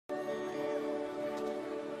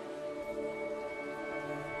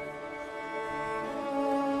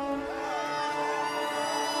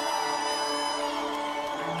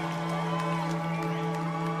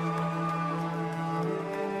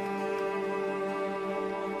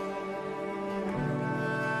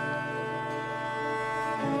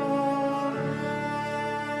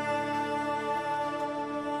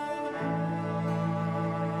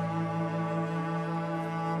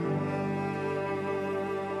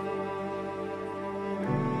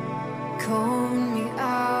called me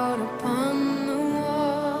out upon the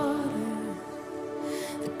water,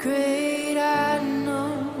 the great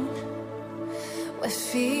unknown, where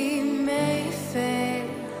feet may fail.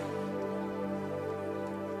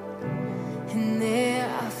 And there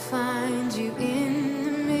I find you in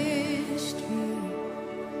the mystery,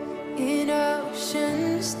 in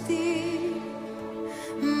oceans deep,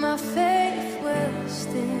 my faith will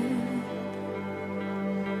stand.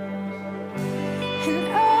 And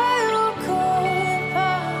I will call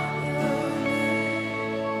upon your name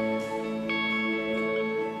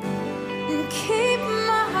and keep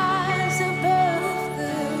my eyes above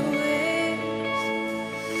the waves.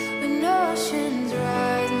 When oceans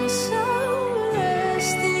rise, my soul will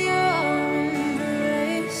rest in your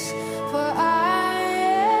embrace. For I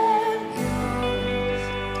am yours,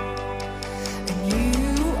 and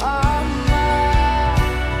you are mine.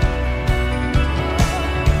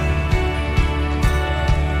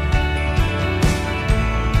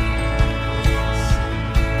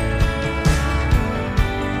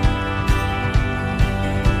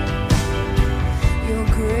 Your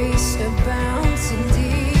grace abounds in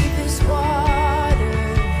deepest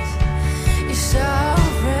waters. Your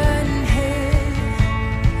sovereign hand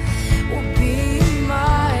will be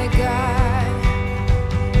my guide.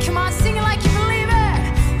 Come on, sing it like you believe it.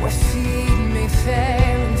 Where feet may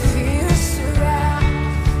fail and fear surround.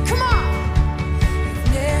 Come on, you've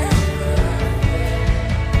never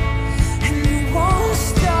failed, and you won't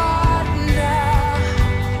start now.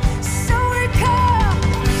 So we come,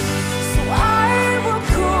 so I will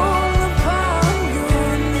call upon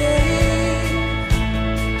your name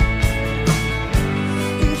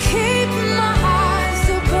and keep my eyes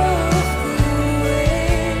above the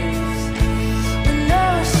waves. When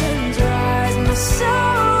oceans rise, my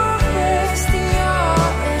soul will rest in your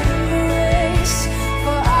embrace.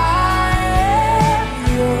 For I am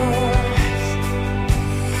yours,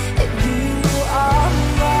 and you are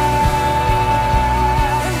mine.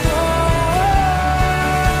 And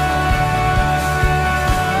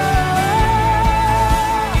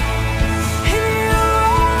you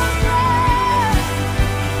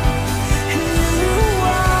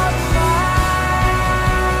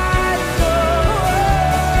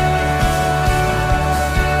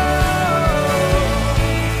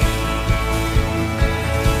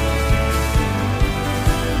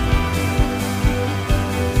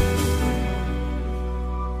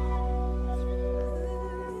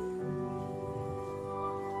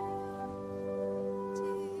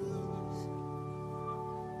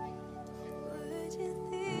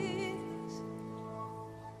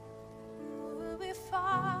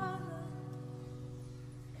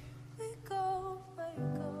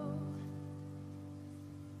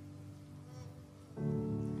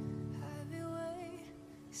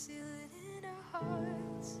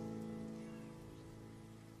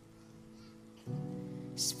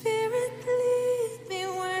Spirit, lead me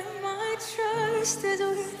where my trust is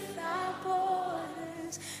without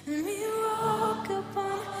borders. Let me walk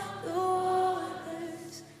upon the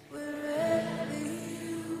waters wherever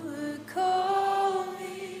you would call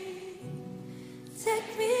me. Take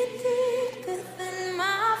me deeper than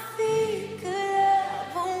my feet could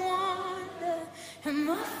ever wander, and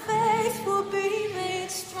my faith will be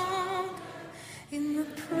made stronger in the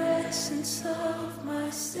presence of my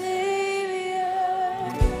Savior.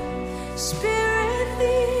 Spirit,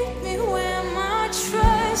 lead me where my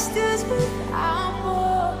trust is without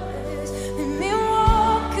borders. Let me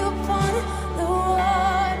walk upon the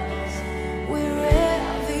waters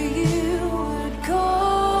wherever you would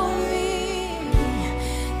call me.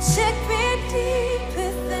 Take me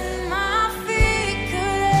deeper than my feet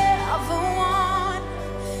could ever wander,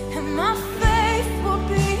 and my faith will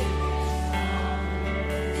be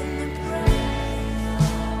in the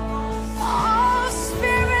presence. Oh,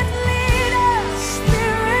 Spirit, lead us.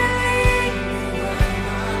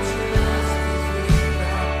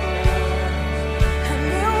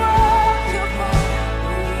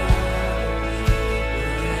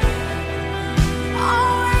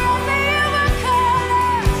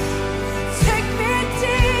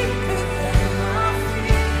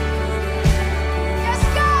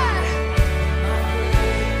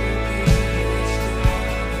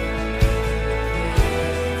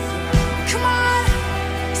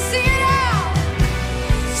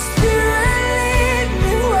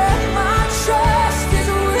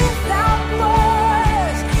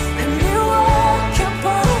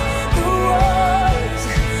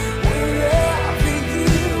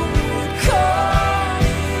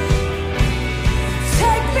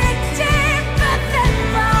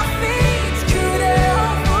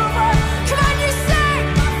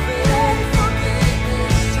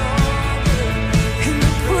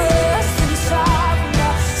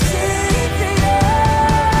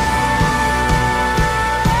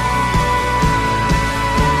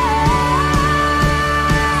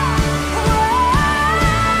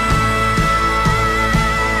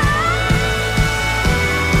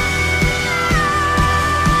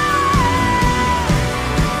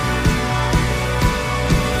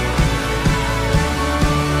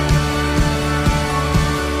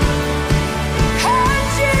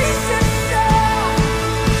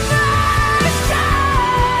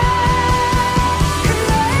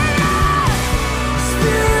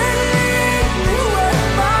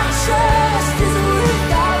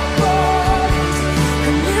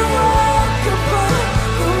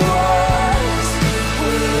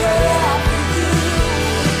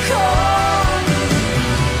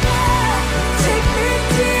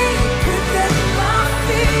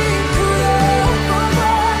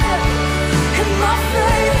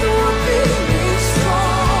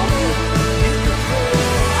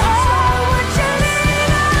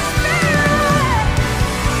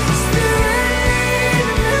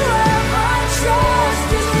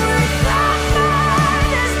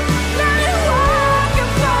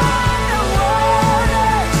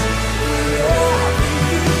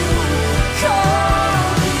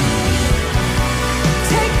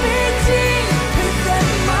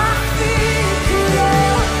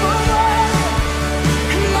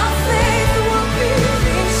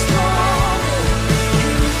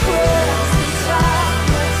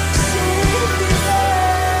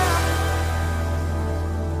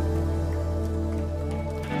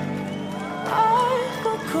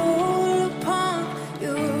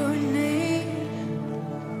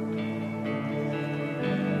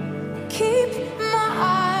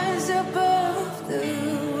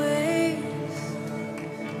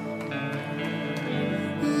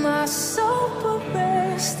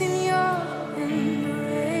 trust in